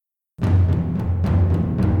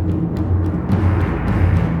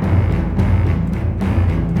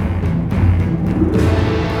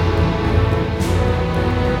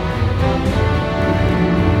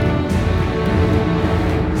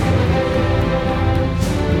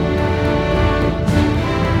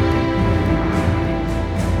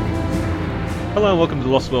Hello and welcome to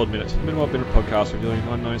the Lost World Minute, a minute podcast reviewing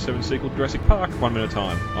 1997 sequel to Jurassic Park, 1 minute at a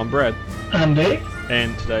time. I'm Brad. I'm Dave.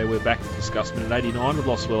 And today we're back to discuss minute 89 of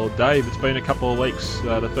Lost World. Dave, it's been a couple of weeks.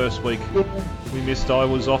 The first week we missed, I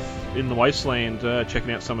was off in the wasteland checking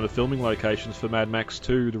out some of the filming locations for Mad Max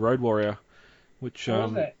 2, The Road Warrior, which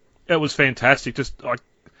it was fantastic.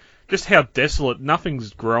 Just how desolate,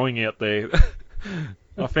 nothing's growing out there.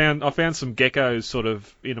 I found some geckos sort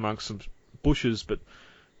of in amongst some bushes, but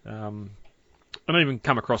I even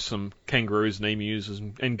come across some kangaroos and emus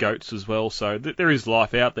and goats as well. So there is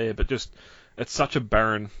life out there, but just it's such a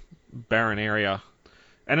barren area.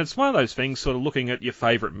 And it's one of those things, sort of looking at your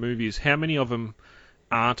favourite movies, how many of them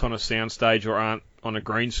aren't on a soundstage or aren't on a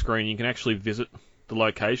green screen? You can actually visit the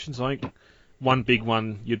locations. I think one big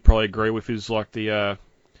one you'd probably agree with is like the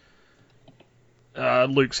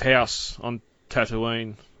Luke's house on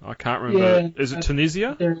Tatooine. I can't remember. Yeah, is it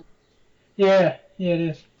Tunisia? Yeah, it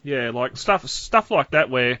is. Yeah, like stuff like that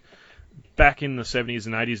where back in the 70s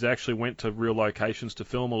and 80s they actually went to real locations to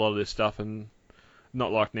film a lot of this stuff, and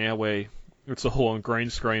not like now where it's all on green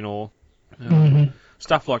screen or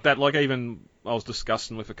stuff like that. Like even I was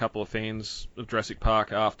discussing with a couple of fans of Jurassic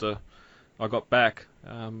Park after I got back,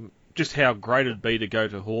 just how great it'd be to go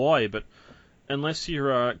to Hawaii, but unless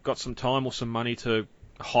you've got some time or some money to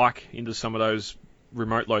hike into some of those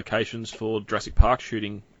remote locations for Jurassic Park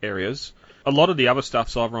shooting areas, a lot of the other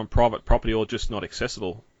stuff's either on private property or just not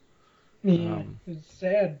accessible. Yeah, it's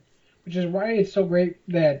sad, which is why it's so great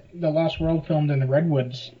that The Lost World filmed in the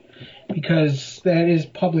Redwoods, because that is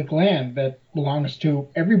public land that belongs to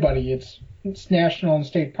everybody. It's national and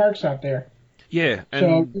state parks out there. Yeah, and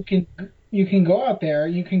so you can go out there.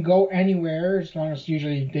 You can go anywhere as long as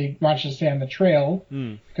usually they want you to stay on the trail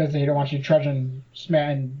because they don't want you trudging,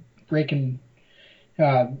 and breaking.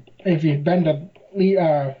 If you've been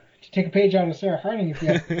to take a page out of Sarah Harding, if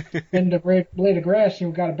you bend a blade of grass,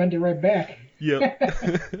 you've got to bend it right back. Yep.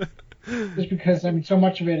 Just because, so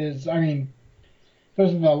much of it is,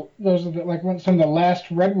 those are the some of the last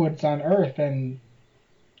redwoods on Earth, and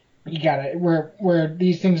you gotta, where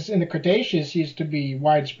these things in the Cretaceous used to be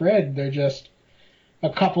widespread, they're just a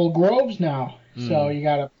couple groves now. So you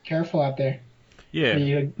gotta be careful out there.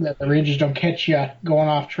 Yeah. That the rangers don't catch you going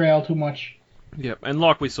off trail too much. Yep, and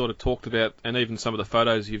like we sort of talked about, and even some of the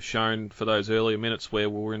photos you've shown for those earlier minutes where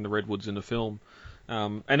we were in the redwoods in the film,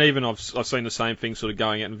 and even I've seen the same thing sort of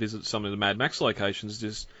going out and visit some of the Mad Max locations,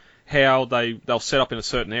 just how they'll set up in a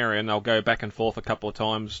certain area and they'll go back and forth a couple of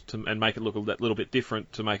times and make it look a little bit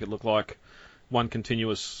different, to make it look like one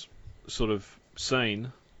continuous sort of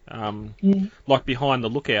scene. Like behind the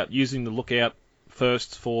lookout, using the lookout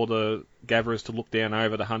first for the gatherers to look down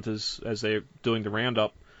over the hunters as they're doing the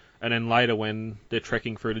roundup, and then later when they're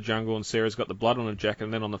trekking through the jungle and Sarah's got the blood on her jacket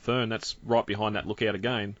and then on the fern, that's right behind that lookout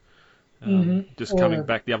again. Just coming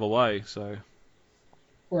back the other way. So.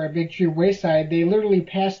 Or at Big Tree Wayside, they literally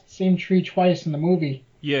passed the same tree twice in the movie.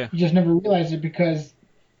 Yeah. You just never realized it because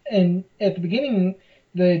at the beginning,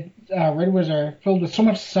 the redwoods are filled with so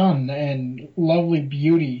much sun and lovely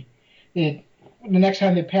beauty. The next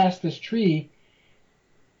time they pass this tree,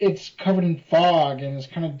 it's covered in fog and it's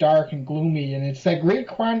kind of dark and gloomy, and it's that great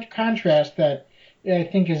contrast that I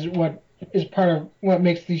think is what is part of what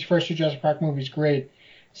makes these first two Jurassic Park movies great.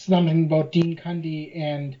 Something both Dean Cundey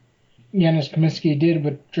and Janusz Kaminski did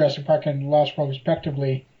with Jurassic Park and Lost World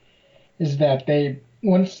respectively is that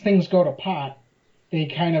once things go to pot, they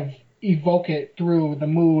kind of evoke it through the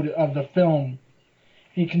mood of the film.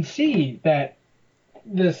 You can see that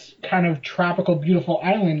this kind of tropical, beautiful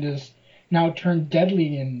island is now turned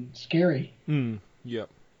deadly and scary. Yep.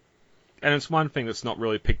 And it's one thing that's not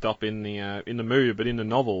really picked up in the movie, but in the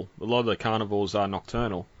novel, a lot of the carnivores are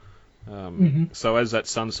nocturnal. So as that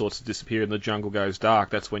sun starts to disappear and the jungle goes dark,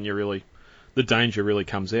 that's when the danger really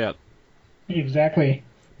comes out. Exactly.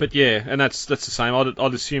 But yeah, and that's the same.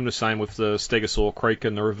 I'd assume the same with the Stegosaur Creek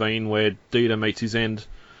and the ravine where Dieter meets his end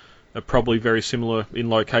are probably very similar in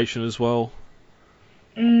location as well.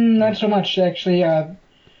 Not so much, actually.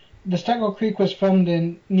 The Stego Creek was filmed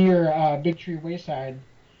near Big Tree Wayside,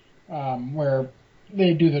 where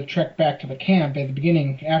they do the trek back to the camp at the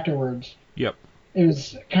beginning afterwards. Yep. It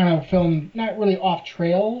was kind of filmed not really off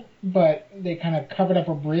trail, but they kind of covered up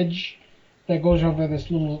a bridge that goes over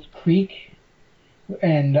this little creek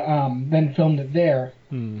and then filmed it there.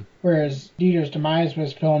 Whereas Dieter's demise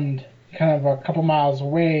was filmed kind of a couple miles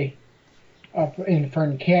away up in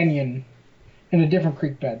Fern Canyon in a different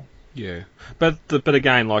creek bed. Yeah, but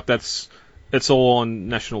again, like it's all on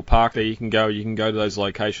national park there. You can go to those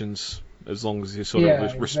locations as long as you sort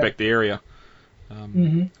of respect the area,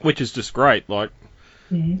 which is just great. Like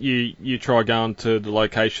you try going to the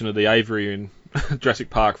location of the aviary Jurassic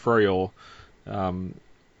Park 3 or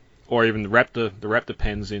even the raptor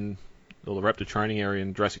pens or the raptor training area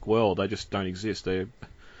in Jurassic World. They just don't exist. They're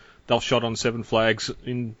shot on Seven Flags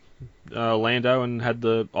in Orlando and had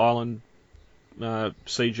the island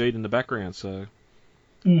CG'd in the background. So.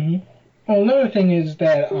 Mm-hmm. Well, another thing is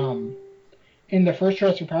that in the first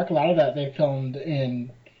Jurassic Park, a lot of that they filmed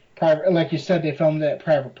in private. Like you said, they filmed at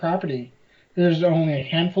private property. There's only a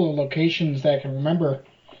handful of locations that I can remember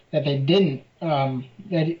that they didn't.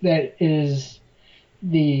 That is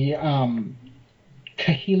the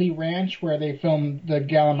Kahili Ranch, where they filmed the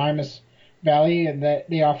Gallimimus Valley, and that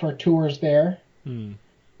they offer tours there.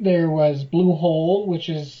 There was Blue Hole, which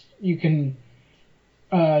is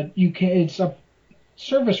it's a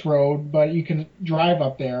service road, but you can drive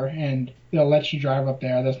up there, and they'll let you drive up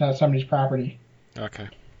there. That's not somebody's property. Okay.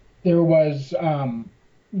 There was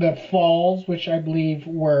the falls, which I believe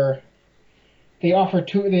they offer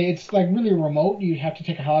it's like really remote. You have to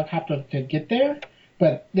take a helicopter to get there,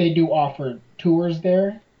 but they do offer tours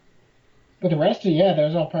there. But the rest of that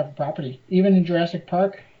was all private property. Even in Jurassic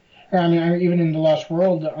Park, even in The Lost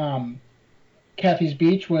World, Kathy's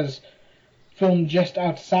Beach was filmed just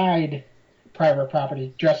outside private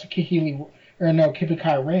property,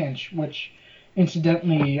 Kipikai Ranch, which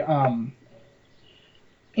incidentally,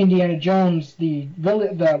 Indiana Jones, when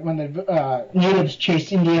the natives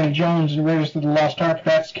chased Indiana Jones and Raiders of the Lost Ark,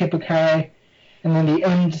 that's Kipikai, and then the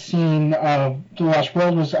end scene of The Lost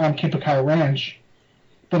World was on Kipikai Ranch.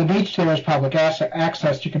 But the beach there is public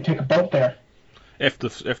access. You can take a boat there. If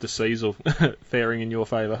the seas are faring in your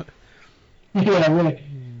favour. Yeah, really.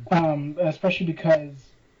 Especially because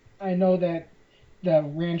I know that the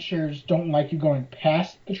ranchers don't like you going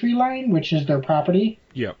past the tree line, which is their property.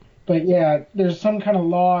 Yep. But yeah, there's some kind of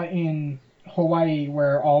law in Hawaii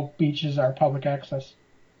where all beaches are public access.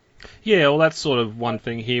 Yeah, well, that's sort of one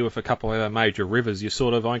thing here with a couple of our major rivers. You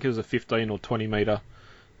sort of, I think there's a 15 or 20 metre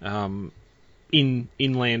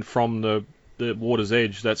inland from the water's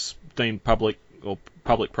edge that's deemed public or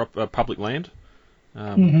public land.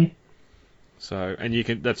 So,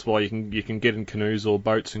 and that's why you can get in canoes or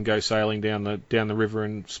boats and go sailing down the river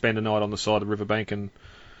and spend a night on the side of the riverbank. And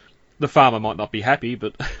the farmer might not be happy,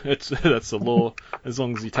 but that's the law. As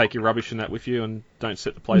long as you take your rubbish and that with you and don't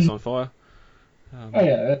set the place on fire. Oh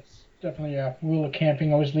yeah, that's definitely a rule of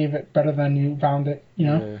camping. Always leave it better than you found it. You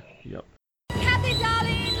know. Yeah. Yep. Kathy,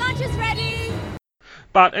 darling, lunch is ready.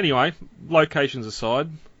 But anyway, locations aside,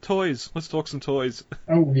 toys. Let's talk some toys.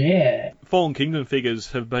 Oh yeah. Fallen Kingdom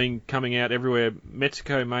figures have been coming out everywhere,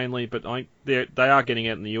 Mexico mainly, but they are getting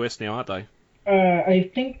out in the US now, aren't they?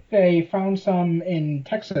 I think they found some in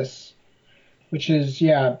Texas, which is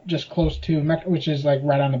just close to which is like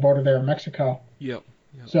right on the border there of Mexico. Yep.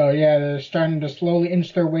 So yeah, they're starting to slowly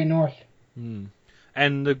inch their way north.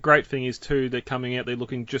 And the great thing is too, they're coming out. They're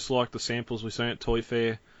looking just like the samples we saw at Toy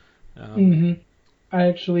Fair. I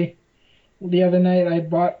actually, the other night I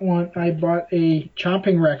bought a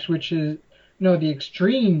Chomping Rex, the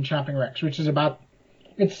Extreme Chomping Rex, which is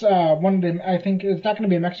it's one of them. I think it's not going to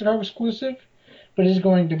be a Mexico exclusive, but it's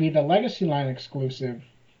going to be the Legacy line exclusive.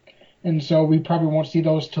 And so we probably won't see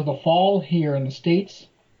those till the fall here in the States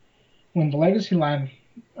when the Legacy line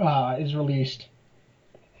is released.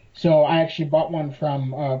 So I actually bought one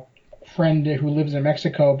from a friend who lives in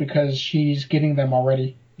Mexico because she's getting them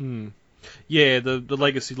already. Yeah, the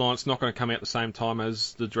Legacy line's not going to come out at the same time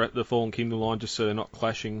as the Fallen Kingdom line, just so they're not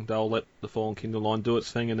clashing. They'll let the Fallen Kingdom line do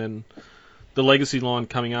its thing, and then the Legacy line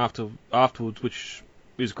coming afterwards, which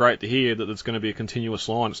is great to hear that it's going to be a continuous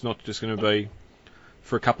line. It's not just going to be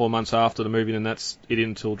for a couple of months after the movie, and that's it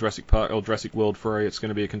until Jurassic Park or Jurassic World 3. It's going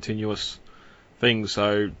to be a continuous thing.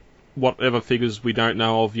 So whatever figures we don't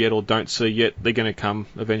know of yet or don't see yet, they're going to come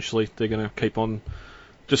eventually. They're going to keep on,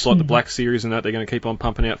 just like the Black Series and that, they're going to keep on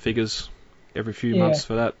pumping out figures every few months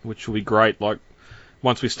for that, which will be great. Like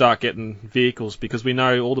once we start getting vehicles, because we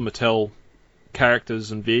know all the Mattel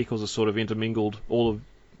characters and vehicles are sort of intermingled. All the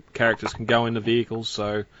characters can go in the vehicles,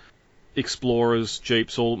 so Explorers,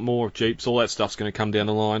 Jeeps, all that stuff's going to come down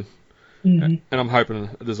the line. And I'm hoping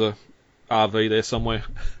there's a RV there somewhere.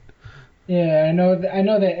 Yeah, I know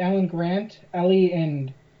that Alan Grant, Ellie,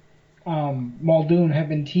 and Muldoon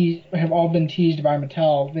have all been teased by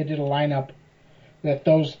Mattel. They did a lineup that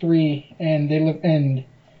those three, and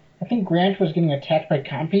I think Grant was getting attacked by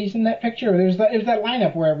compies in that picture. It was that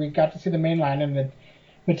lineup where we got to see the main line, and then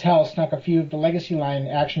Mattel snuck a few of the Legacy line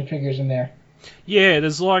action figures in there. Yeah,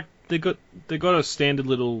 there's like they got a standard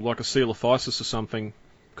little, like a Coelophysis or something,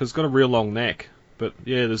 because it's got a real long neck. But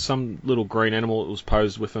yeah, there's some little green animal that was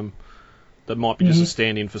posed with them that might be just a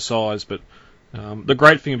stand-in for size. But The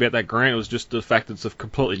great thing about that grant was just the fact that it's a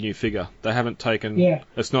completely new figure. They haven't taken... Yeah.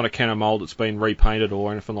 It's not a Kenner mould that's been repainted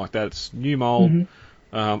or anything like that. It's new mould,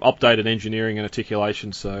 updated engineering and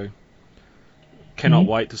articulation, so cannot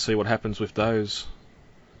wait to see what happens with those.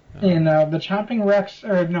 And the Chomping Rex,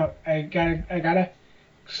 or no, I gotta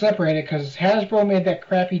separate it because Hasbro made that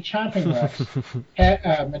crappy Chomping Rex.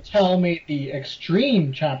 Mattel made the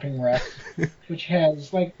Extreme Chomping Rex, which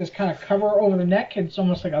has like this kind of cover over the neck. It's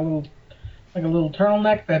almost like a little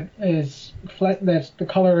turtleneck that's the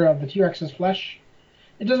color of the T-Rex's flesh.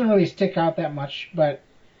 It doesn't really stick out that much, but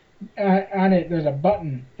on it there's a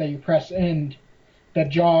button that you press and the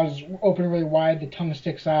jaws open really wide, the tongue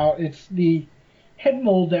sticks out. It's the head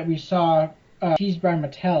mold that we saw teased by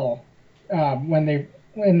Mattel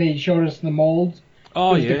when they showed us the molds.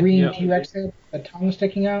 Oh, yeah. The green yep. T-Rex head, the tongue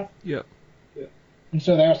sticking out. Yep. And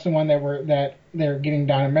so that's the one that they're getting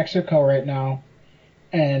down in Mexico right now,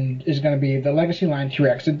 and is going to be the Legacy line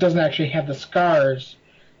T-Rex. It doesn't actually have the scars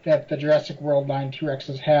that the Jurassic World line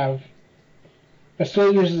T-Rexes have, but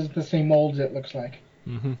still uses the same molds, it looks like.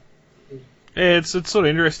 Mm-hmm. Yeah, it's sort of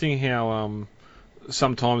interesting how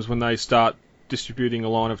sometimes when they start distributing a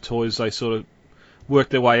line of toys, they sort of work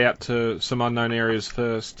their way out to some unknown areas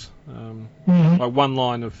first. Like one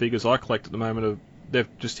line of figures I collect at the moment,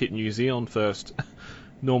 they've just hit New Zealand first.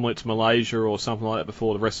 Normally it's Malaysia or something like that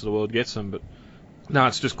before the rest of the world gets them, but no,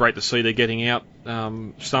 it's just great to see they're getting out.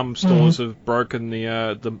 Some stores have broken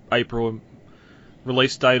the April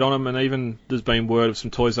release date on them, and even there's been word of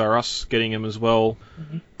some Toys R Us getting them as well,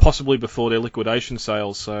 possibly before their liquidation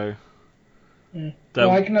sales. So,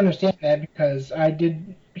 well, I can understand that because I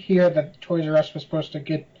did hear that Toys R Us was supposed to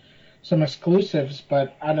get some exclusives,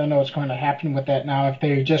 but I don't know what's going to happen with that now. If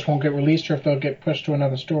they just won't get released, or if they'll get pushed to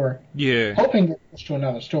another store. Yeah, hoping to get pushed to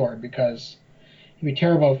another store because it'd be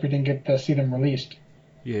terrible if we didn't get to see them released.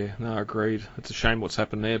 Yeah, no, agreed. It's a shame what's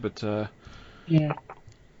happened there, but yeah,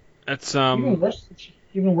 it's even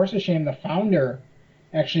worse a shame. The founder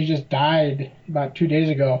actually just died about 2 days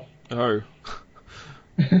ago. Oh.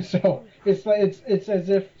 So it's as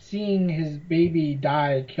if seeing his baby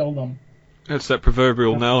die killed him. It's that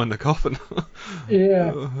proverbial nail in the coffin.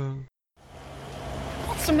 Yeah.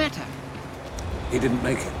 What's the matter? He didn't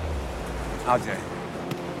make it. RJ.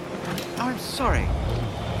 I'm sorry.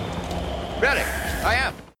 Ready? I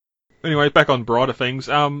am. Anyway, back on brighter things.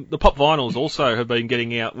 The pop vinyls also have been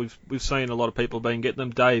getting out. We've seen a lot of people been getting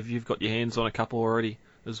them. Dave, you've got your hands on a couple already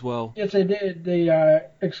as well. Yes, I did. The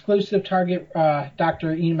exclusive Target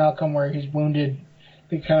Dr. Ian Malcolm, where he's wounded.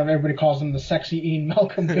 Everybody calls him the sexy Ian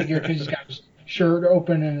Malcolm figure because he's got his shirt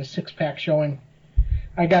open and his six-pack showing.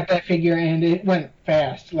 I got that figure and it went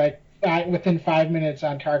fast. Like within 5 minutes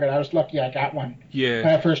on Target, I was lucky I got one. Yeah.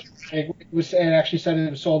 When I first, it actually said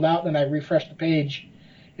it was sold out. Then I refreshed the page,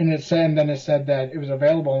 and it said that it was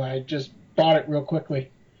available, and I just bought it real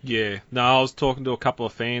quickly. Yeah. No, I was talking to a couple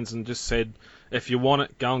of fans and just said, if you want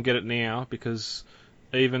it, go and get it now, because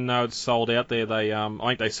even though it's sold out there, they I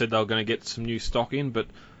think they said they were going to get some new stock in, but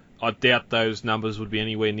I doubt those numbers would be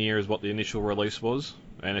anywhere near as what the initial release was.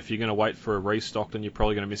 And if you're going to wait for a restock, then you're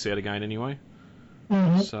probably going to miss out again anyway.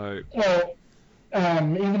 Mm-hmm. So. Well,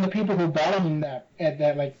 even the people who bought them it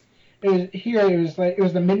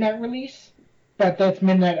was the midnight release, but that's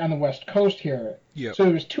midnight on the West Coast here. Yep. So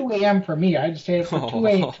it was 2 a.m. for me. I had to stay up for 2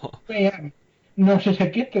 a.m. in order to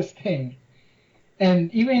get this thing.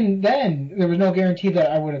 And even then, there was no guarantee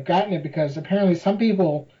that I would have gotten it because apparently some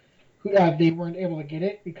people, they weren't able to get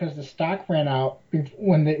it because the stock ran out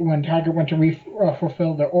when Target went to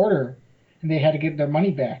fulfill their order, and they had to get their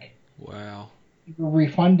money back. Wow. They were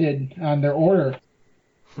refunded on their order.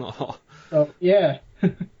 So, yeah.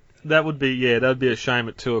 That would be a shame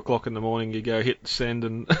at 2 o'clock in the morning you go hit send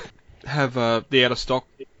and have the out of stock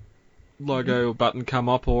logo or button come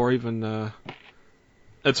up, or even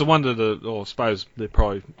it's a wonder I suppose they're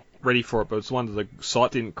probably ready for it, but it's a wonder the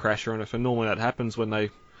site didn't crash or anything. Normally that happens when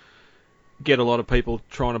they get a lot of people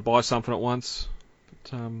trying to buy something at once.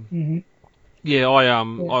 But, I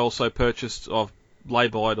also purchased, I've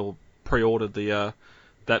lay-byed or pre-ordered the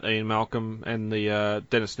that Ian Malcolm and the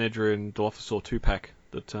Dennis Nedry and Dilophosaur 2-pack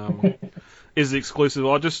that is the exclusive.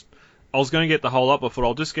 I was going to get the whole lot, but I thought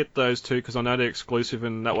I'll just get those two because I know they're exclusive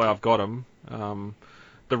and that way I've got them.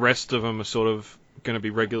 The rest of them are sort of going to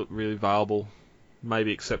be really available,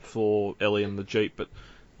 maybe except for Ellie and the Jeep, but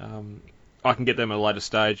I can get them at a later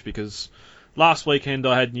stage because last weekend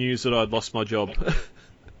I had news that I'd lost my job.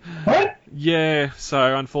 What? Yeah,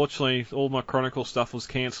 so unfortunately all my Chronicle stuff was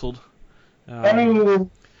cancelled.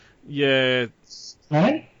 Yeah.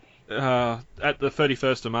 What? At the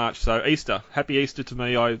 31st of March, so Easter. Happy Easter to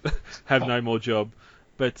me, I have no more job.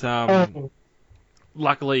 But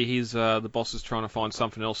luckily, the boss is trying to find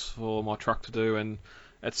something else for my truck to do, and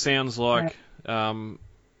it sounds like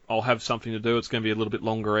I'll have something to do. It's going to be a little bit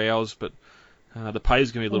longer hours, but the pay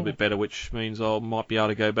is going to be a little bit better, which means I might be able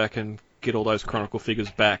to go back and get all those Chronicle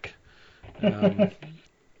figures back.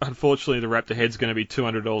 Unfortunately, the Raptor head's going to be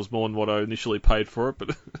 $200 more than what I initially paid for it,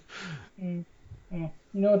 but You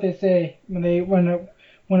know what they say when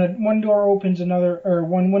one door opens,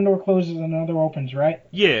 when one door closes, another opens, right?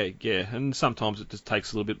 yeah, and sometimes it just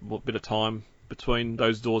takes a little bit of time between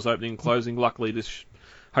those doors opening and closing. Luckily, this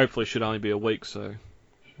hopefully should only be a week, so.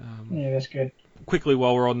 Yeah, that's good. Quickly,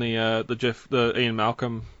 while we're on the Ian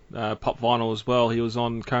Malcolm pop vinyl as well, he was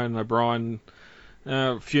on Conan O'Brien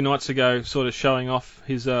a few nights ago, sort of showing off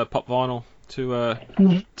his pop vinyl to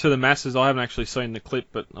the masses. I haven't actually seen the clip,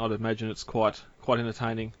 but I'd imagine it's quite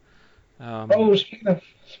entertaining.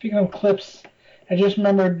 Speaking of clips, I just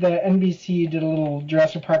remembered that NBC did a little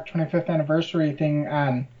Jurassic Park 25th anniversary thing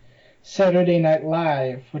on Saturday Night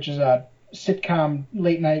Live, which is a sitcom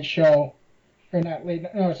late night show. Or not late.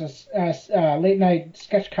 No, it's a late night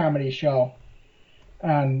sketch comedy show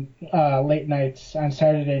on late nights on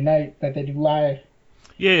Saturday night that they do live.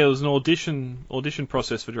 Yeah, it was an audition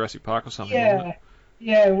process for Jurassic Park or something. Wasn't it?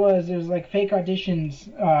 Yeah, it was. It was like fake auditions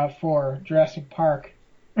for Jurassic Park.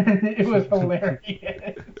 It was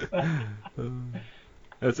hilarious.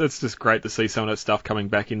 It's just great to see some of that stuff coming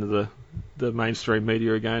back into the mainstream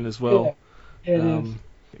media again as well. Yeah, it is.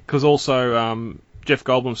 Because also Jeff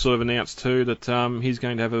Goldblum sort of announced too that he's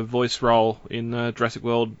going to have a voice role in Jurassic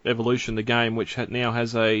World Evolution, the game, which now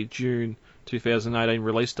has a June 2018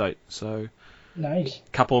 release date. So nice.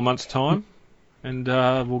 Couple of months' time, and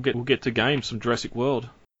we'll get to game some Jurassic World.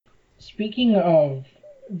 Speaking of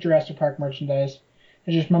Jurassic Park merchandise,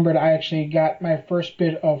 I just remembered I actually got my first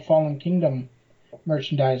bit of Fallen Kingdom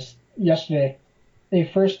merchandise yesterday. The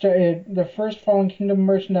first Fallen Kingdom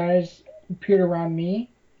merchandise appeared around me.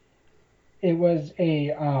 It was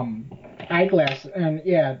a eyeglass, and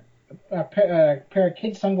a pair of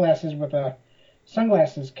kids' sunglasses with a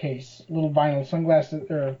sunglasses case, little vinyl sunglasses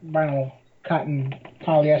or vinyl cotton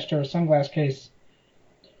polyester sunglass case.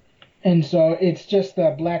 And so it's just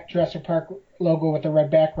the black Jurassic Park logo with the red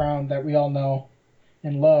background that we all know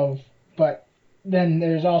and love. But then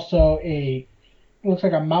there's also it looks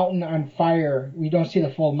like a mountain on fire. We don't see the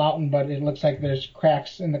full mountain, but it looks like there's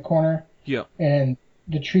cracks in the corner. Yeah. And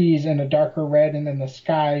the trees in a darker red, and then the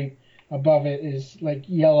sky above it is like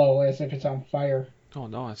yellow as if it's on fire. Oh,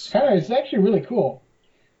 nice. It's actually really cool.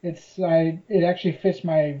 It actually fits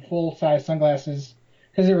my full-size sunglasses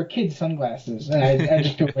because they were kids' sunglasses, and I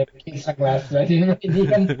just do it with kids' sunglasses. I didn't really need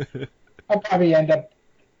them. I'll probably end up,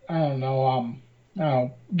 I don't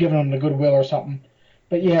know, giving them to Goodwill or something.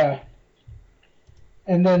 But yeah.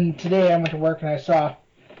 And then today I went to work and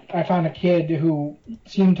I found a kid who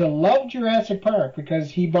seemed to love Jurassic Park because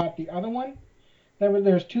he bought the other one.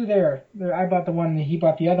 There's two there. I bought the one and he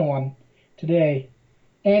bought the other one today.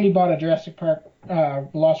 And he bought a Jurassic Park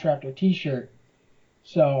Velociraptor t-shirt.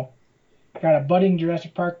 So, got a budding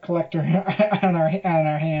Jurassic Park collector on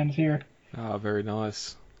our hands here. Oh, very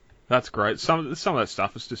nice. That's great. Some of that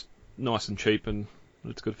stuff is just nice and cheap, and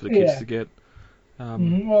it's good for the kids to get. Well,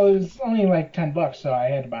 it was only like $10, so I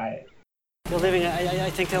had to buy it. They're leaving.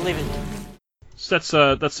 I think they're leaving.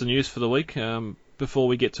 So that's the news for the week. Before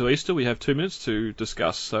we get to Easter, we have 2 minutes to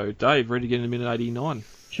discuss. So, Dave, ready to get into minute 89?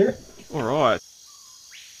 Sure. All right.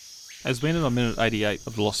 As we ended on minute 88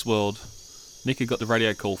 of The Lost World, Nick had got the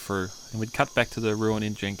radio call through, and we'd cut back to the ruined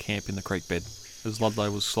InGen camp in the creek bed, as Ludlow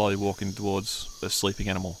was slowly walking towards a sleeping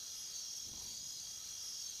animal.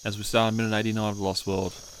 As we start on minute 89 of The Lost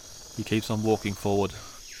World, he keeps on walking forward,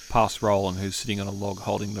 past Roland, who's sitting on a log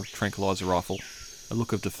holding the tranquilizer rifle, a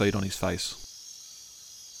look of defeat on his face.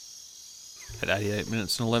 At 88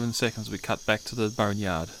 minutes and 11 seconds, we cut back to the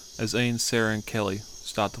boneyard, as Ian, Sarah and Kelly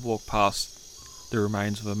start to walk past the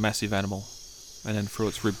remains of a massive animal, and then through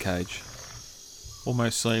its rib cage.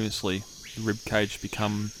 Almost seamlessly, the rib cage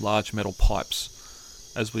become large metal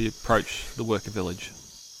pipes as we approach the worker village.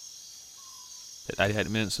 At 88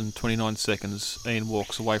 minutes and 29 seconds, Ian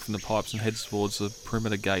walks away from the pipes and heads towards the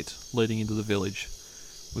perimeter gate leading into the village,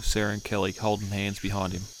 with Sarah and Kelly holding hands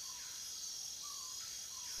behind him.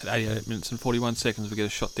 At 88 minutes and 41 seconds, we get a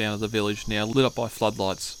shot down of the village, now lit up by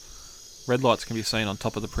floodlights. Red lights can be seen on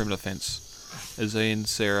top of the perimeter fence, as Ian,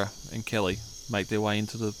 Sarah and Kelly make their way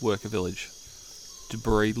into the worker village.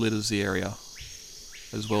 Debris litters the area,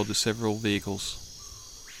 as well as several vehicles.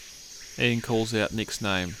 Ian calls out Nick's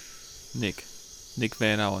name, Nick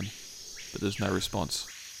Van Owen, but there's no response.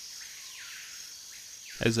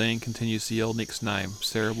 As Ian continues to yell Nick's name,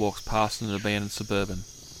 Sarah walks past an abandoned Suburban,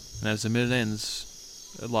 and as the minute ends,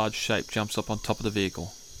 a large shape jumps up on top of the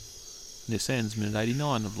vehicle. And this ends minute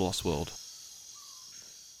 89 of The Lost World.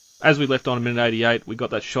 As we left on in minute 88, we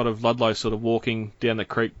got that shot of Ludlow sort of walking down the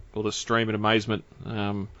creek or the stream in amazement.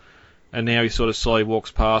 And now he sort of slowly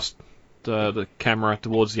walks past the camera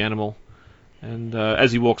towards the animal. And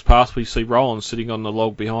as he walks past, we see Roland sitting on the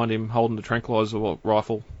log behind him, holding the tranquilizer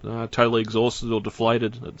rifle, totally exhausted or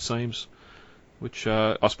deflated, it seems. Which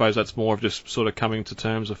I suppose that's more of just sort of coming to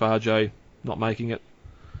terms with RJ not making it.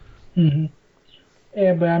 Mm-hmm.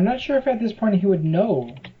 Yeah, but I'm not sure if at this point he would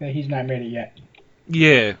know that he's not made it yet.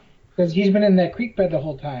 Yeah. Because he's been in that creek bed the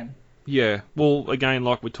whole time. Yeah. Well, again,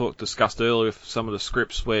 like we discussed earlier with some of the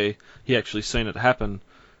scripts where he actually seen it happen.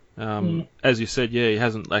 As you said, yeah, he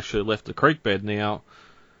hasn't actually left the creek bed now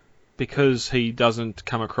because he doesn't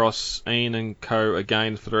come across Ian and co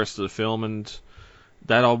again for the rest of the film, and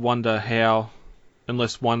that I wonder how,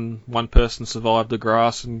 unless one person survived the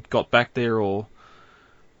grass and got back there, or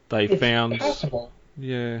it's found... It's possible.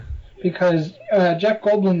 Yeah. Because Jeff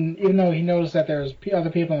Goldblum, even though he knows that there's other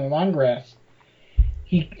people in the long grass,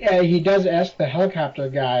 he does ask the helicopter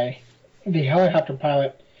guy, the helicopter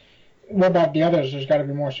pilot, what about the others? There's got to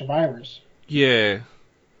be more survivors. Yeah.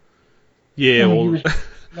 Yeah, well...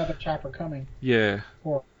 another chopper coming. Yeah.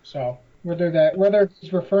 So, whether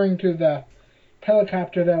he's referring to the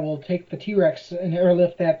helicopter that will take the T-Rex and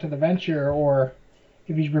airlift that to the Venture, or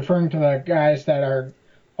if he's referring to the guys that are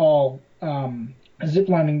all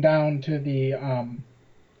ziplining down to the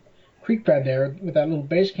creek bed there with that little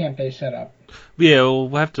base camp they set up. Yeah, we'll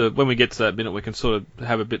have to, when we get to that minute, we can sort of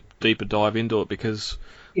have a bit deeper dive into it, because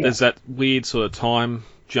there's that weird sort of time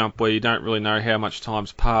jump where you don't really know how much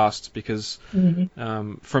time's passed, because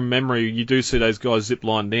from memory you do see those guys zip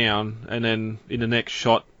line down, and then in the next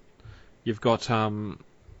shot you've got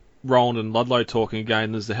Roland and Ludlow talking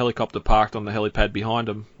again. There's the helicopter parked on the helipad behind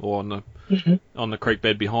them, or on the creek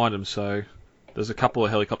bed behind them, so there's a couple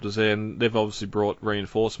of helicopters there, and they've obviously brought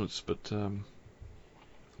reinforcements, but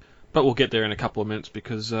we'll get there in a couple of minutes,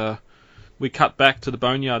 because we cut back to the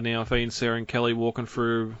boneyard now with Ian, Sarah and Kelly walking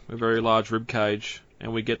through a very large rib cage,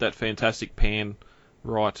 and we get that fantastic pan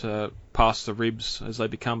past the ribs as they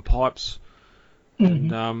become pipes.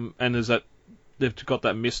 And there's that, they've got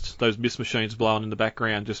that mist, those mist machines blowing in the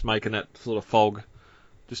background, just making that sort of fog,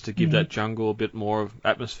 just to give that jungle a bit more of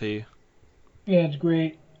atmosphere. Yeah, it's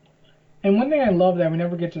great. And one thing I love that we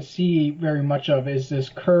never get to see very much of is this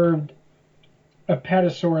curved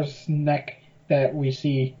Apatosaurus neck that we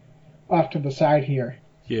see off to the side here.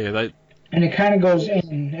 Yeah, and it kind of goes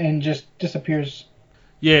in and just disappears.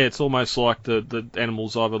 Yeah, it's almost like the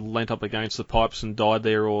animal's either leant up against the pipes and died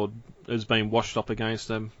there, or has been washed up against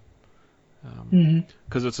them.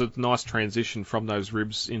 Because it's a nice transition from those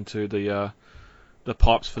ribs into the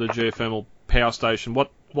pipes for the geothermal power station.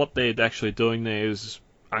 What they're actually doing there is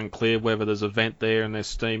unclear, whether there's a vent there and there's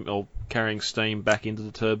steam, or carrying steam back into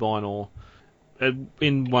the turbine, or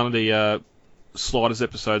in one of the Sliders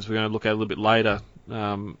episodes we're going to look at a little bit later,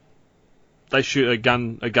 they shoot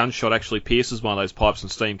a gunshot actually pierces one of those pipes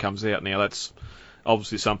and steam comes out. Now that's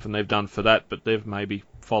obviously something they've done for that, but they've maybe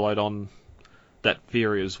followed on that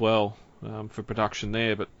theory as well for production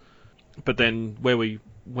there. But then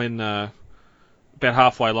when about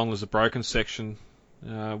halfway along there's a broken section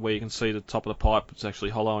where you can see the top of the pipe. It's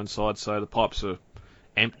actually hollow inside, so the pipes are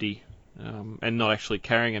empty and not actually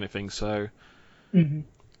carrying anything. So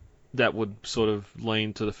that would sort of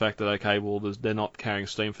lean to the fact that, okay, well, they're not carrying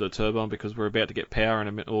steam for the turbine because we're about to get power in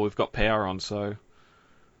a minute, or we've got power on, so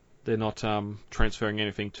they're not transferring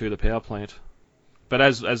anything to the power plant. But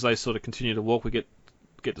as they sort of continue to walk, we get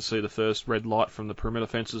to see the first red light from the perimeter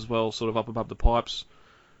fence as well, sort of up above the pipes.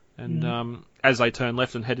 And as they turn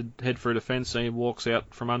left and head through the fence, he walks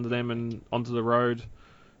out from under them and onto the road.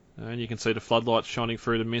 And you can see the floodlights shining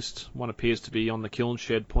through the mist. One appears to be on the kiln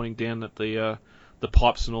shed, pointing down at the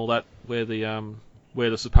pipes and all that, where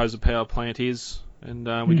the supposed power plant is. And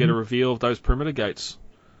we get a reveal of those perimeter gates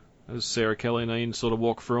as Sarah Kelly and Ian sort of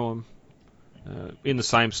walk through them, in the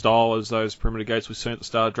same style as those perimeter gates we seen at the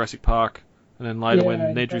start of Jurassic Park, and then later when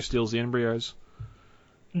Nedry steals the embryos.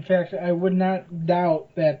 In fact, I would not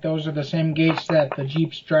doubt that those are the same gates that the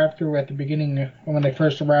Jeeps drive through at the beginning when they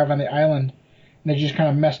first arrive on the island. And they just kind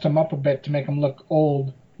of messed them up a bit to make them look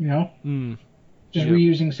old, you know? Just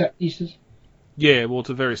reusing set pieces. Yeah, well, it's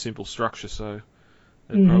a very simple structure, so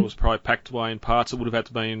it was probably packed away in parts. It would have had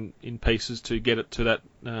to be in pieces to get it to that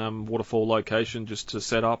waterfall location just to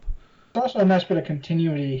set up. It's also a nice bit of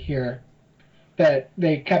continuity here that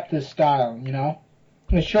they kept this style, you know?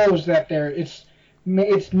 It shows that it's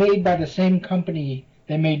made by the same company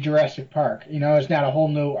that made Jurassic Park. You know, it's not a whole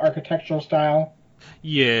new architectural style.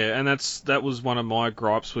 Yeah, and that was one of my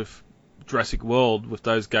gripes with Jurassic World, with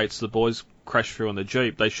those gates the boys crashed through on the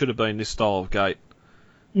Jeep. They should have been this style of gate.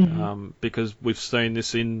 Because we've seen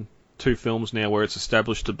this in 2 films now where it's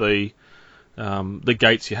established to be the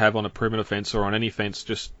gates you have on a perimeter fence or on any fence,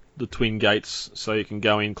 just the twin gates, so you can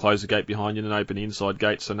go in, close the gate behind you, and open the inside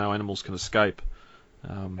gate so no animals can escape.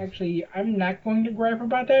 Actually, I'm not going to gripe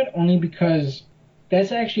about that, only because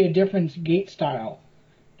that's actually a different gate style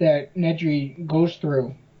that Nedry goes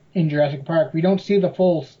through in Jurassic Park. We don't see the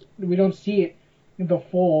full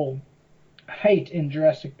height in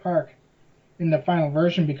Jurassic Park in the final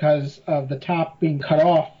version because of the top being cut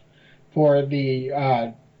off for the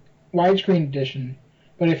widescreen edition.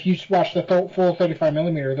 But if you watch the full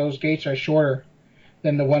 35mm, those gates are shorter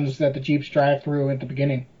than the ones that the Jeeps drive through at the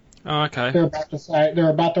beginning. Oh, okay. They're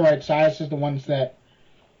about the right size as the ones that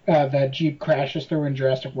that Jeep crashes through in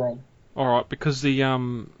Jurassic World. All right, because the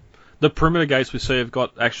perimeter gates we see have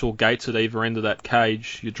got actual gates at either end of that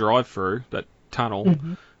cage you drive through, that tunnel,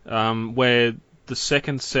 where the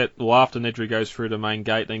second set, well, after Nedry goes through the main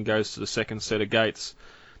gate, then goes to the second set of gates,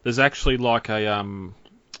 there's actually like a,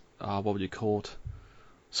 what would you call it?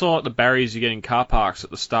 Sort of like the barriers you get in car parks at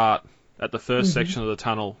the start, at the first section of the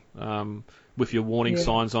tunnel, with your warning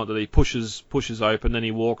signs on it that he pushes open, then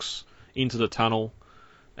he walks into the tunnel,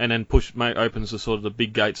 and then opens the sort of the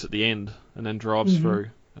big gates at the end, and then drives through.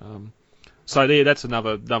 So there, that's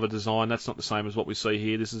another design. That's not the same as what we see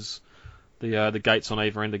here. This is the gates on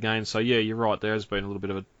either end again. So yeah, you're right. There has been a little bit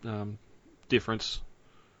of a difference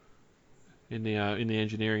in the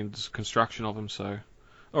engineering and construction of them. So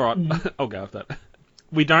all right, I'll go with that.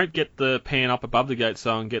 We don't get the pan up above the gates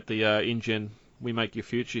though, and get the InGen "We Make Your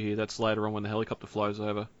Future" here. That's later on when the helicopter flies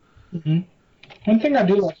over. One thing I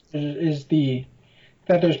do like is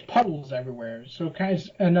that there's puddles everywhere. So kind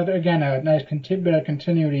of a nice bit of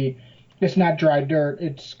continuity. It's not dry dirt.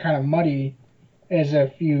 It's kind of muddy, as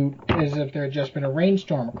if there had just been a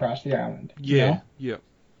rainstorm across the island. Yeah. It's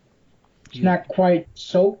not quite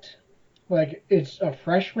soaked, like it's a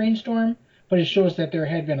fresh rainstorm, but it shows that there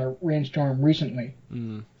had been a rainstorm recently.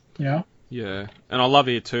 You know? Yeah, and I love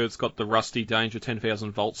here too. It's got the rusty danger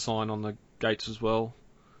 10,000 volt sign on the gates as well.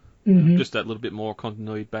 Just that little bit more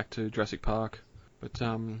continuity back to Jurassic Park. But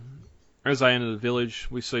as they enter the village,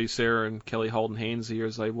 we see Sarah and Kelly holding hands here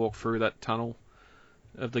as they walk through that tunnel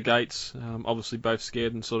of the gates. Obviously both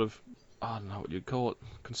scared and sort of, I don't know what you'd call it,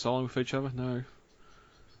 consoling with each other? No.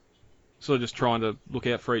 Sort of just trying to look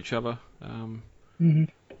out for each other. And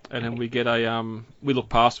then we get we look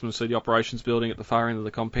past them and see the operations building at the far end of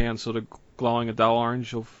the compound sort of glowing a dull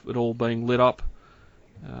orange of it all being lit up.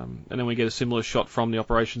 And then we get a similar shot from the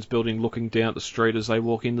operations building looking down at the street as they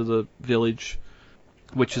walk into the village,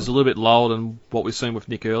 which is a little bit lower than what we've seen with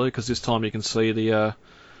Nick earlier, because this time you can see the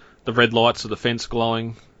red lights of the fence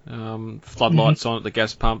glowing, floodlights on at the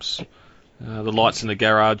gas pumps, the lights in the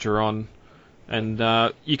garage are on, and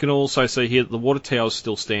you can also see here that the water tower is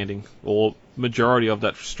still standing, or majority of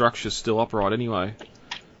that structure is still upright anyway.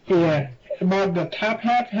 Yeah, about the top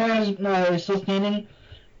half is still standing,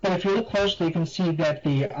 but if you look closely, you can see that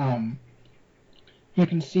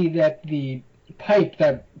the pipe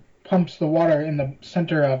that pumps the water in the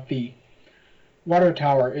center of the water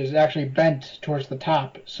tower is actually bent towards the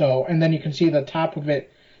top. So, and then you can see the top of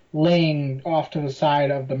it laying off to the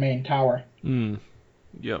side of the main tower.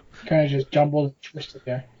 Yep. Kind of just jumbled and twisted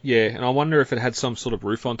there. Yeah, and I wonder if it had some sort of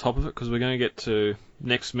roof on top of it, because we're going to get to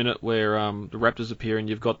next minute where the raptors appear and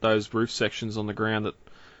you've got those roof sections on the ground that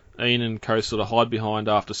Ian and Co sort of hide behind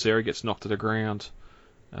after Sarah gets knocked to the ground.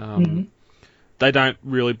 They don't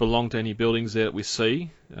really belong to any buildings there that we see,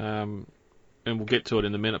 and we'll get to it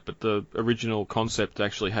in a minute, but the original concept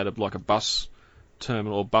actually had a bus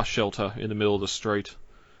terminal or bus shelter in the middle of the street.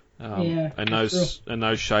 And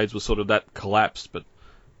those shades were sort of that collapsed,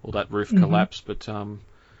 or that roof collapsed, but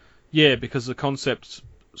because the concept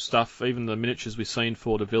stuff, even the miniatures we've seen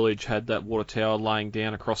for the village had that water tower laying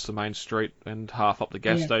down across the main street and half up the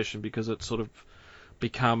gas station, because it sort of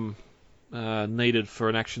become needed for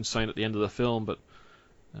an action scene at the end of the film, but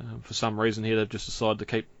for some reason here they've just decided to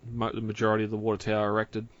keep the majority of the water tower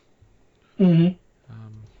erected.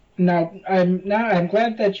 Now I'm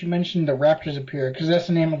glad that you mentioned the Raptors Appear, because that's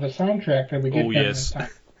the name of the soundtrack that we get this time.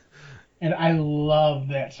 And I love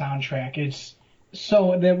that soundtrack. It's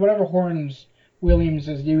so that whatever horns Williams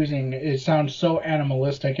is using, it sounds so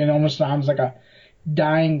animalistic and almost sounds like a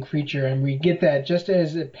dying creature, and we get that just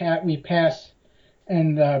as we pass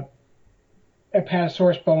and the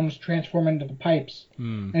Apatosaurus bones transform into the pipes.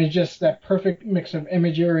 And it's just that perfect mix of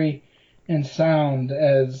imagery and sound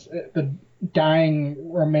as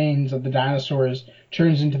dying remains of the dinosaurs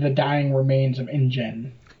turns into the dying remains of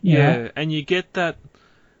InGen. Yeah, and you get that,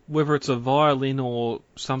 whether it's a violin or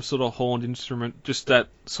some sort of horned instrument, just that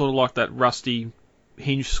sort of like that rusty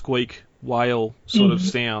hinge squeak wail sort of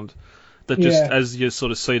sound that just as you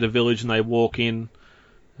sort of see the village and they walk in,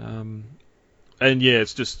 and yeah,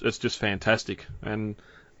 it's just fantastic. And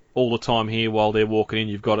all the time here while they're walking in,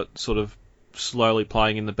 you've got it sort of slowly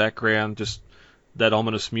playing in the background, just that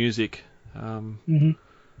ominous music.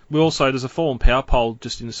 We also, there's a fallen power pole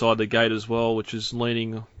just inside the gate as well, which is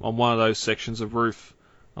leaning on one of those sections of roof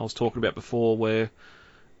I was talking about before, where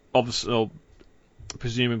obviously, or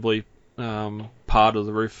presumably, part of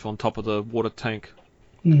the roof on top of the water tank.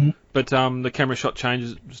 But the camera shot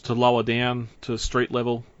changes to lower down to street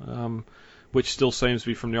level, which still seems to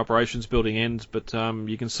be from the operations building end, but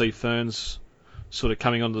you can see ferns sort of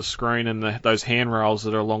coming onto the screen and those handrails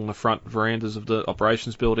that are along the front verandas of the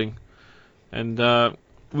operations building. And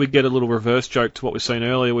we get a little reverse joke to what we've seen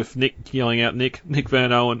earlier with Nick yelling out Nick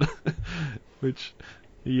Van Owen, which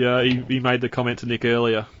he made the comment to Nick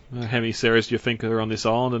earlier. How many Sarahs do you think are on this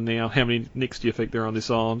island? And now, how many Nicks do you think there are on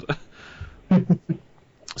this island?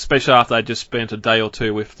 Especially after they just spent a day or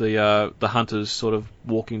two with the hunters sort of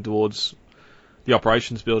walking towards the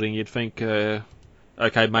operations building, you'd think,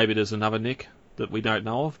 okay, maybe there's another Nick that we don't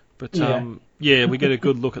know of. But we get a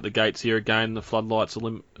good look at the gates here again, the floodlights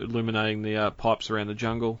illuminating the pipes around the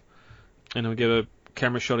jungle. And then we get a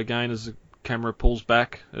camera shot again as the camera pulls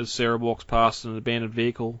back as Sarah walks past an abandoned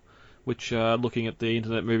vehicle, which, looking at the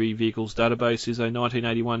Internet Movie Vehicles database, is a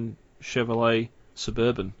 1981 Chevrolet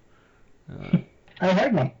Suburban. I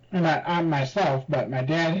had one, and I myself, but my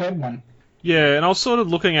dad had one. Yeah, and I was sort of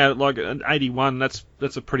looking at it like an 81. That's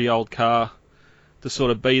a pretty old car to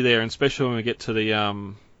sort of be there, and especially when we get to the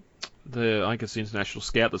I think it's the International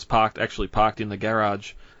Scout that's actually parked in the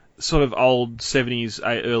garage. Sort of old 70s,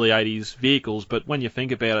 early 80s vehicles, but when you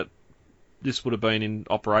think about it, this would have been in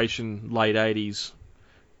operation late 80s,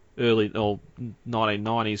 early or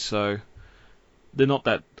 1990s, so they're not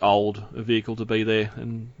that old a vehicle to be there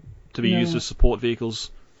and to be used as support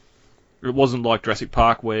vehicles. It wasn't like Jurassic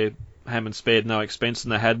Park where Hammond spared no expense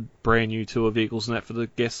and they had brand new tour vehicles and that for the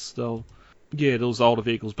guests. There was older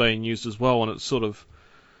vehicles being used as well, and it's sort of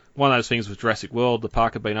one of those things with Jurassic World. The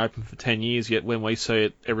park had been open for 10 years, yet when we see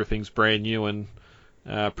it, everything's brand new and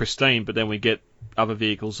pristine, but then we get other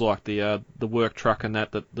vehicles like the work truck and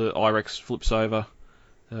that the IREX flips over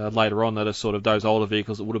later on, that are sort of those older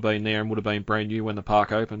vehicles that would have been there and would have been brand new when the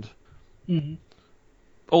park opened.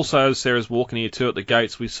 Also, as Sarah's walking here too at the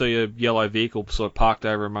gates, we see a yellow vehicle sort of parked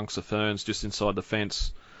over amongst the ferns just inside the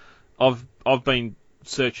fence. I've been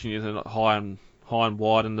searching it high and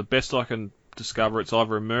wide, and the best I can discover, it's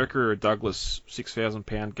either a Mercury or a Douglas 6,000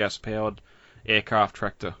 pound gas powered aircraft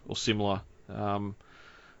tractor or similar.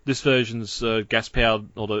 This version's gas powered,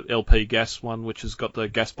 or the LP gas one, which has got the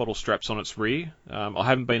gas bottle straps on its rear. I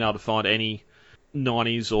haven't been able to find any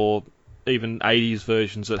 90s or even 80s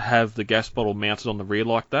versions that have the gas bottle mounted on the rear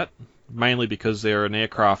like that, mainly because they're an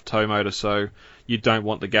aircraft tow motor, so you don't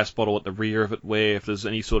want the gas bottle at the rear of it, where if there's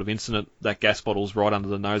any sort of incident, that gas bottle's right under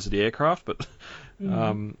the nose of the aircraft. But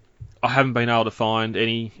I haven't been able to find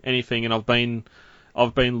anything, and I've been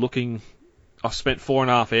looking. I spent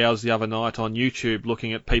 4.5 hours the other night on YouTube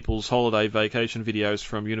looking at people's holiday vacation videos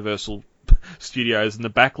from Universal Studios in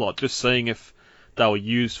the backlot, just seeing if they were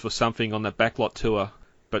used for something on that backlot tour,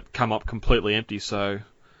 but come up completely empty. So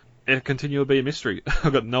it continue to be a mystery.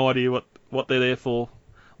 I've got no idea what they're there for,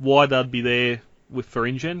 why they'd be there for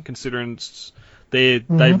InGen, considering they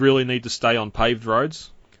really need to stay on paved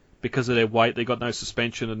roads. Because of their weight, they've got no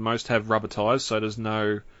suspension, and most have rubber tyres, so there's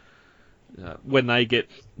no... when they get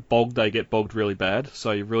bogged really bad,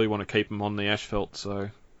 so you really want to keep them on the asphalt, so...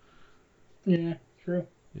 Yeah, true.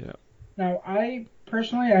 Yeah. Now, I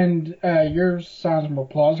personally, and yours sounds more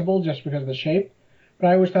plausible just because of the shape, but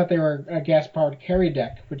I always thought they were a gas-powered carry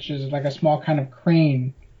deck, which is like a small kind of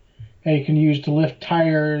crane that you can use to lift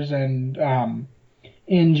tires and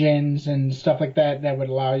engines and stuff like that would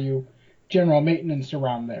allow you general maintenance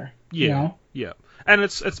around there. Yeah, you know? Yeah. And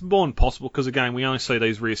it's more than possible, because again, we only see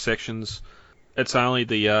these rear sections. It's only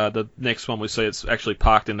the next one we see, it's actually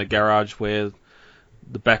parked in the garage where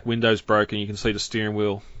the back window's broken, you can see the steering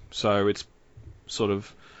wheel. So it's sort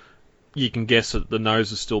of, you can guess that the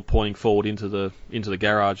nose is still pointing forward into the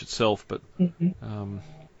garage itself, but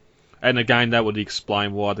and again, that would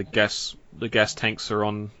explain why the gas tanks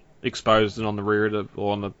are exposed and on the rear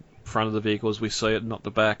or on the front of the vehicle as we see it, not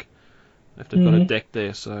the back, if they've got a deck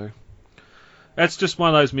there. So It's just one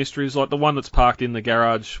of those mysteries, like the one that's parked in the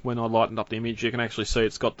garage. When I lightened up the image, you can actually see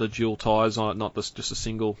it's got the dual tyres on it, not just a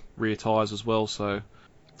single rear tyres as well. So,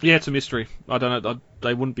 yeah, it's a mystery. I don't know.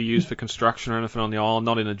 They wouldn't be used for construction or anything on the island,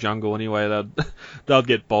 not in a jungle anyway. They'd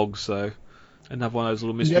get bogged. So, another one of those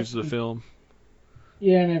little mysteries of the film.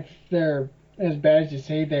 Yeah, and if they're as bad as you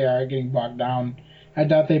say they are, getting bogged down, I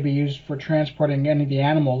doubt they'd be used for transporting any of the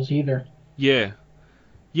animals either. Yeah.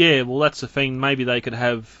 Well, that's the thing. Maybe they could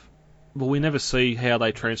have. Well, we never see how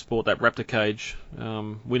they transport that raptor cage.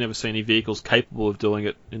 We never see any vehicles capable of doing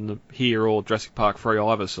it in here or Jurassic Park 3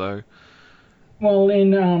 either. So. Well,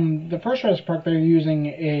 in the first Jurassic Park, they're using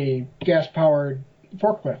a gas-powered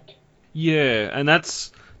forklift. Yeah, and that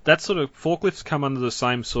sort of forklifts come under the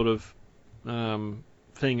same sort of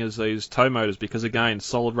thing as these tow motors because again,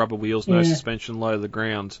 solid rubber wheels, no suspension, low to the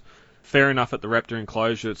ground. Fair enough at the Raptor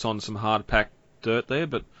enclosure, it's on some hard packed dirt there,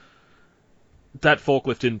 but that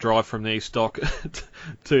forklift didn't drive from the East Dock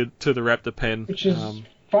to the Raptor pen. Which is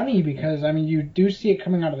funny because, I mean, you do see it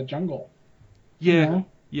coming out of the jungle. Yeah, you know?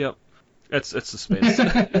 Yep. It's suspense.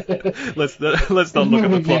 let's not look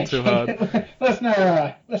at the plot too hard.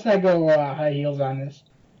 Let's not go high heels on this.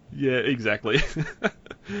 Yeah, exactly.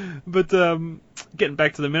 But getting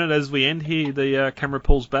back to the minute as we end here, the camera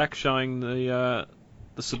pulls back, showing the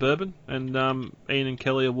Suburban, and Ian and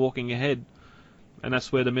Kelly are walking ahead. And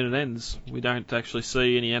that's where the minute ends. We don't actually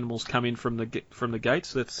see any animals come in from the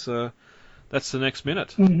gates. That's the next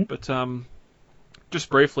minute. Mm-hmm. But just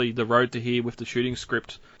briefly, the road to here with the shooting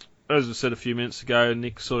script. As I said a few minutes ago,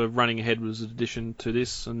 Nick sort of running ahead was an addition to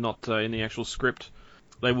this and not in the actual script.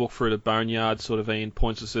 They walk through the boneyard, sort of Ian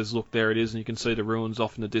points and says, look, there it is, and you can see the ruins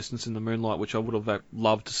off in the distance in the moonlight, which I would have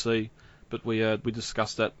loved to see. But we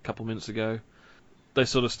discussed that a couple of minutes ago. They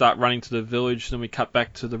sort of start running to the village, then we cut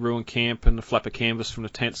back to the ruined camp, and the flap of canvas from the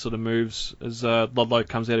tent sort of moves as Ludlow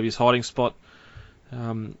comes out of his hiding spot.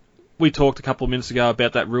 We talked a couple of minutes ago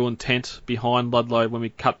about that ruined tent behind Ludlow. When we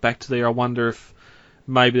cut back to there, I wonder if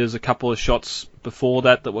maybe there's a couple of shots before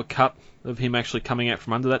that were cut of him actually coming out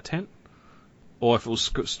from under that tent. Or if it was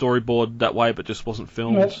storyboarded that way but just wasn't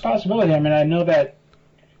filmed. Well, that's a possibility. I mean, I know that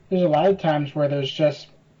there's a lot of times where there's just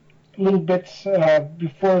little bits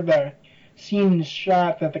before the scene is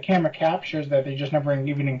shot that the camera captures that they just never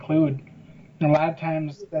even include. And a lot of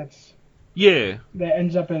times that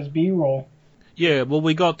ends up as B-roll. Yeah, well,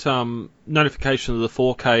 we got notification of the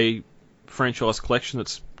 4K franchise collection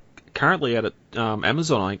that's currently out at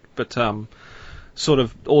Amazon, I think. But sort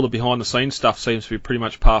of all the behind-the-scenes stuff seems to be pretty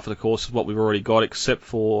much par for the course of what we've already got, except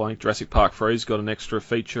for I think Jurassic Park 3's got an extra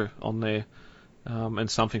feature on there and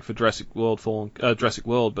something for Jurassic World.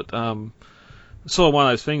 But sort of one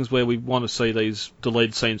of those things where we want to see these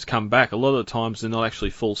deleted scenes come back. A lot of the times they're not actually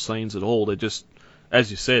full scenes at all. They're just, as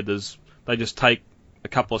you said, they just take a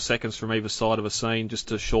couple of seconds from either side of a scene just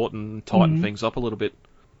to shorten and tighten things up a little bit.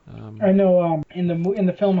 I know in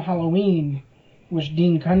the film Halloween, which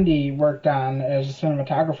Dean Cundy worked on as a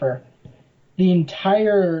cinematographer, the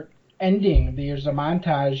entire ending, there's a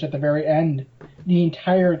montage at the very end, the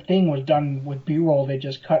entire thing was done with B-roll. They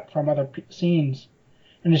just cut from other scenes.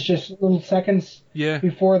 And it's just little seconds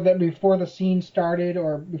before the scene started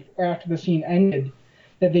or after the scene ended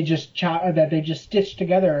that they just stitched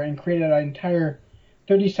together and created an entire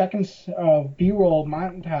 30 seconds of B-roll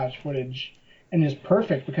montage footage, and it's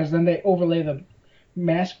perfect because then they overlay the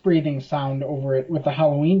mask breathing sound over it with the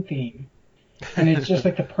Halloween theme, and it's just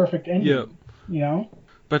like the perfect ending. Yeah. You know.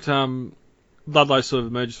 But Ludlow sort of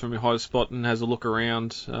emerges from his hiding spot and has a look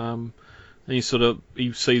around. And he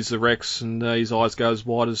sees the Rex and his eyes go as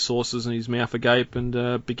wide as saucers and his mouth agape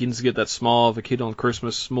and begins to get that smile of a kid on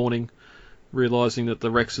Christmas morning, realising that the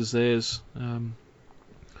Rex is theirs.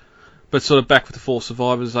 But sort of back with the 4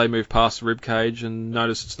 survivors, they move past the ribcage and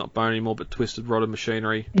notice it's not bone anymore but twisted rotted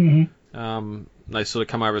machinery. Mm-hmm. They sort of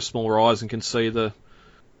come over a small rise and can see the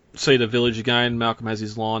village again. Malcolm has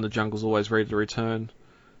his line, the jungle's always ready to return.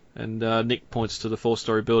 And Nick points to the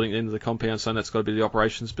 4-storey building at the end of the compound, saying that's got to be the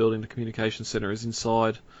operations building. The communication centre is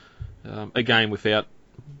inside. Again, without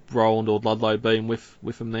Roland or Ludlow being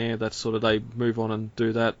with them there, that's sort of they move on and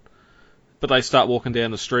do that. But they start walking down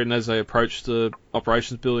the street, and as they approach the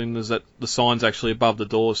operations building, there's the sign's actually above the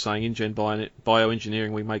doors saying InGen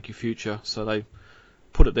Bioengineering, we make your future. So they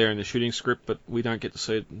put it there in the shooting script, but we don't get to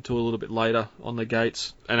see it until a little bit later on the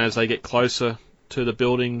gates. And as they get closer to the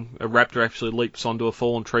building, a raptor actually leaps onto a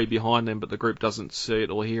fallen tree behind them, but the group doesn't see it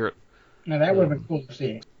or hear it. Now that would have been cool to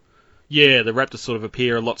see. Yeah, the raptors sort of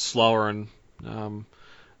appear a lot slower and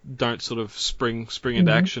don't sort of spring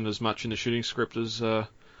into action as much in the shooting script as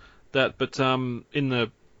that. But in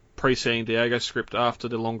the pre-San Diego script, after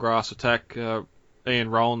the long grass attack, Ian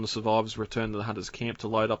Rowland, the survivors, return to the hunters' camp to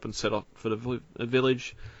load up and set off for the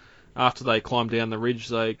village. After they climb down the ridge,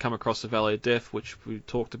 they come across the Valley of Death, which we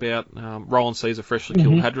talked about. Rowland sees a freshly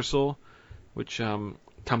killed hadrosaur, which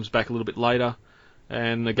comes back a little bit later.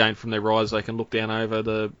 And again, from their rise, they can look down over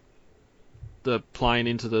the plain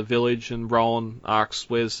into the village, and Rowland asks,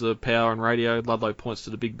 "Where's the power and radio?" Ludlow points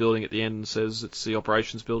to the big building at the end and says it's the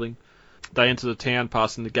operations building. They enter the town,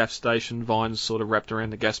 passing the gas station. Vines sort of wrapped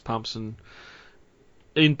around the gas pumps, and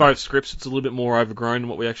in both scripts, it's a little bit more overgrown than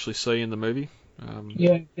what we actually see in the movie.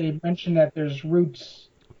 Yeah, they mentioned that there's roots.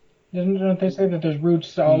 Don't they say that there's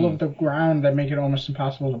roots all over the ground that make it almost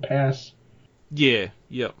impossible to pass? Yeah,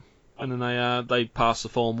 yep. And then they pass the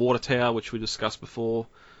fallen water tower, which we discussed before.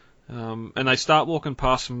 And they start walking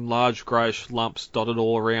past some large greyish lumps dotted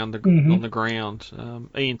all around on the ground.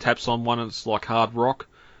 Ian taps on one, and it's like hard rock.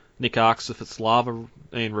 Nick asks if it's lava.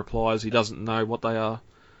 Ian replies he doesn't know what they are.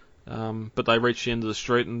 But they reach the end of the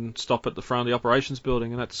street and stop at the front of the operations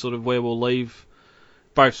building, and that's sort of where we'll leave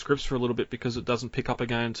both scripts for a little bit, because it doesn't pick up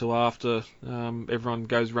again until after everyone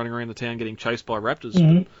goes running around the town getting chased by raptors.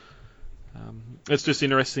 But, it's just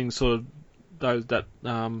interesting, sort of that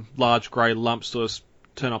large grey lumps sort of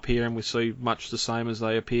turn up here, and we see much the same as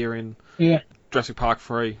they appear in Jurassic Park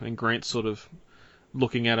 3, and Grant's sort of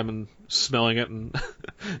looking at them and smelling it, and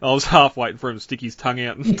I was half waiting for him to stick his tongue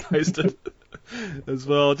out and taste it as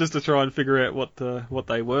well, just to try and figure out what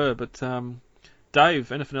they were. But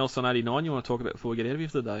Dave, anything else on 89 you want to talk about before we get out of here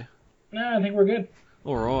for the day? No, I think we're good.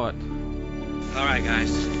 All right. All right,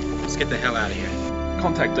 guys. Let's get the hell out of here.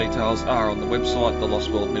 Contact details are on the website,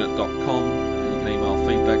 thelostworldminute.com. You can email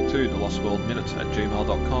feedback to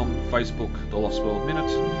thelostworldminute@gmail.com, Facebook, The Lost World Minute,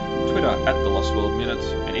 Twitter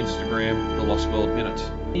 @TheLostWorldMinute, and Instagram, The Lost World Minute.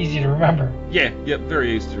 Easy to remember. Yeah,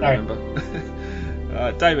 very easy to remember.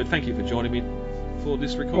 Right. David, thank you for joining me for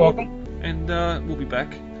this record. Welcome. And we'll be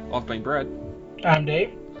back. I've been Brad. I'm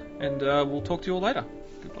Dave. And we'll talk to you all later.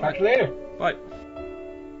 Goodbye. Talk to you later. Bye.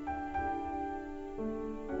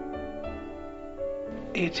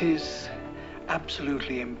 It is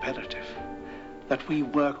absolutely imperative that we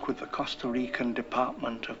work with the Costa Rican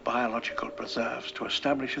Department of Biological Preserves to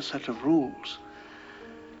establish a set of rules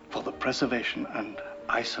for the preservation and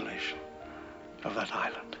isolation of that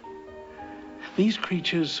island. These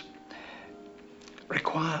creatures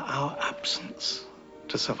require our absence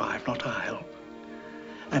to survive, not our help.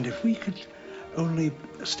 And if we could only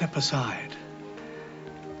step aside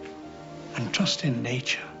and trust in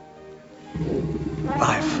nature,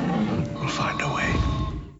 life will find a way.